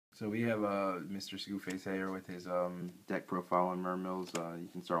So we have Mr. Scoopface here with his deck profile on Mermails. You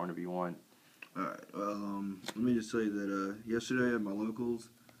can start whenever you want. Alright, let me just tell you that yesterday at my locals,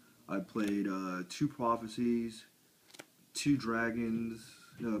 I played 2 Prophecies, 2 Dragons,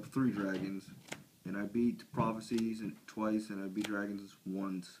 no, 3 Dragons, and I beat Prophecies twice, and I beat Dragons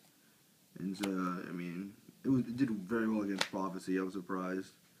once. And so, I mean, it did very well against Prophecy. I was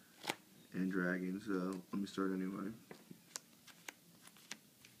surprised, and Dragons. So let me start anyway.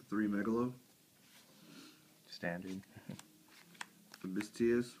 3 Megalo, Standard.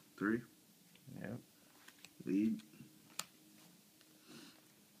 Abystias, 3. Yep. Lead.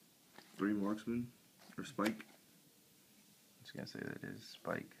 3 Marksman, or Spike. I was gonna say that is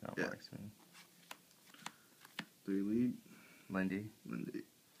Spike, not Yeah. Marksman. 3 Lead. Lindy.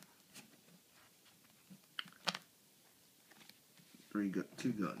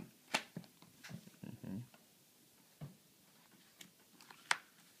 2 Gun.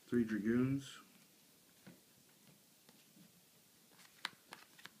 3 Dragoons.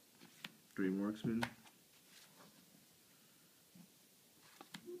 3 Marksmen.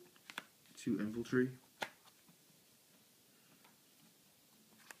 2 Infantry.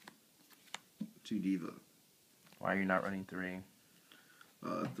 2 Diva. Why are you not running 3?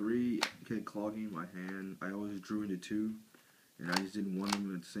 3 kept clogging my hand. I always drew into 2, and I just didn't want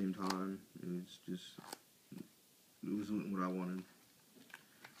them at the same time. It wasn't what I wanted.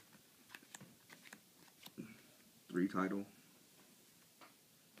 3 Tidal.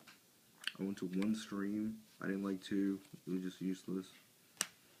 I went to 1 stream. I didn't like 2. It was just useless.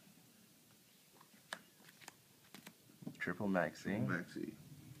 Triple Maxi. Maxi.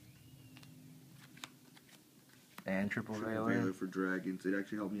 And Triple Veiler Veiler. for Dragons. It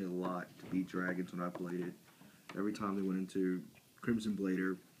actually helped me a lot to beat Dragons when I played it. Every time they went into Crimson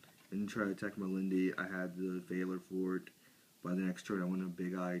Blader and tried to attack my Lindy, I had the Veiler for it. By the next turn, I went to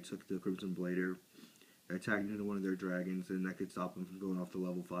Big Eye, took the Crimson Blader, I attacked into one of their dragons, and that could stop them from going off to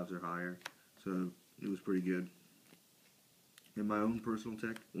level 5s or higher. So it was pretty good. In my own personal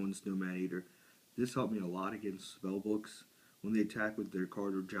tech, 1 Snowman Eater. This helped me a lot against spellbooks. When they attack with their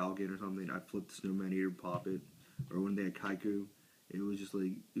card or Jalgan or something, I flip the Snowman Eater and pop it. Or when they had Kaiku, it was just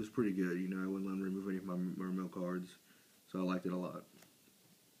like, it was pretty good. You know, I wouldn't let them remove any of my Mermail cards. So I liked it a lot.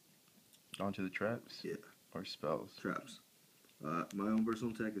 On to the traps? Yeah. Or spells? Traps. My own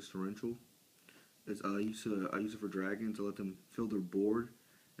personal tech is Torrential. I use it for dragons. I let them fill their board,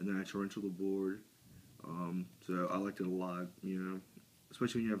 and then I torrential the board. So I liked it a lot, you know.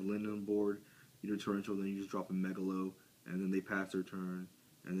 Especially when you have Lynn on board, you do torrential, then you just drop a Megalo, and then they pass their turn,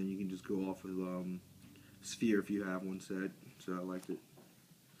 and then you can just go off with Sphere if you have one set. So I liked it.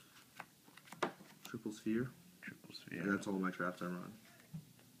 Triple Sphere. Triple Sphere. And that's all my traps I run.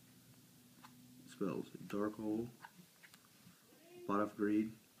 Spells: Dark Hole, Pot of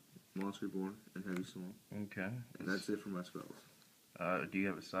Greed, Monster Reborn, and Heavy Storm. Okay. And that's it for my spells. Do you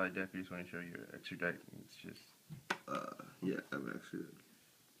have a side deck, or you just want to show your extra deck? It's just... Yeah, I have an extra deck.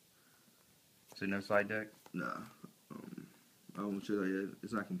 So no side deck? Nah. I won't show that yet.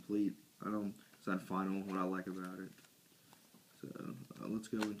 It's not complete. It's not final, what I like about it. So, let's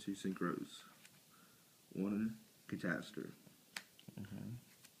go into Synchros. 1 Catastor.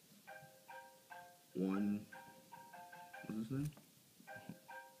 1... What's his name?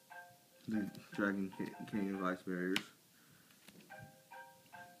 The Dragon King of Ice Barriers.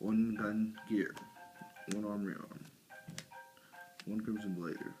 1 Gun Gear. 1 Armory Arm. 1 Crimson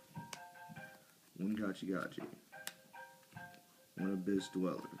Blader. 1 Gachi Gachi. 1 Abyss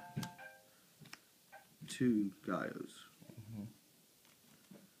Dweller. 2 Gaios.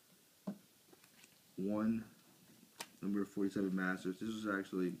 1 number 47 Masters. This was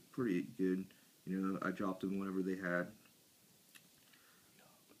actually pretty good. You know, I dropped them whenever they had.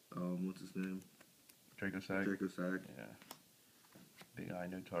 What's his name? Dracosac? Dracosac. Yeah. Big Eye,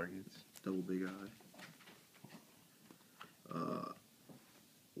 no targets. Double Big Eye.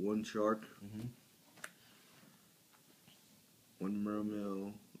 1 Shark. 1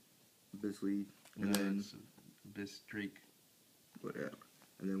 Mermail. Abyss Lead. And then... Abyss Drake. Whatever.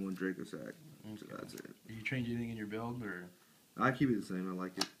 And then 1 Dracosac. Okay. So that's it. Do you change anything in your build, or...? I keep it the same. I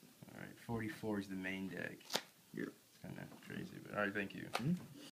like it. Alright, 44 is the main deck. Yeah. It's kind of crazy, but alright, thank you.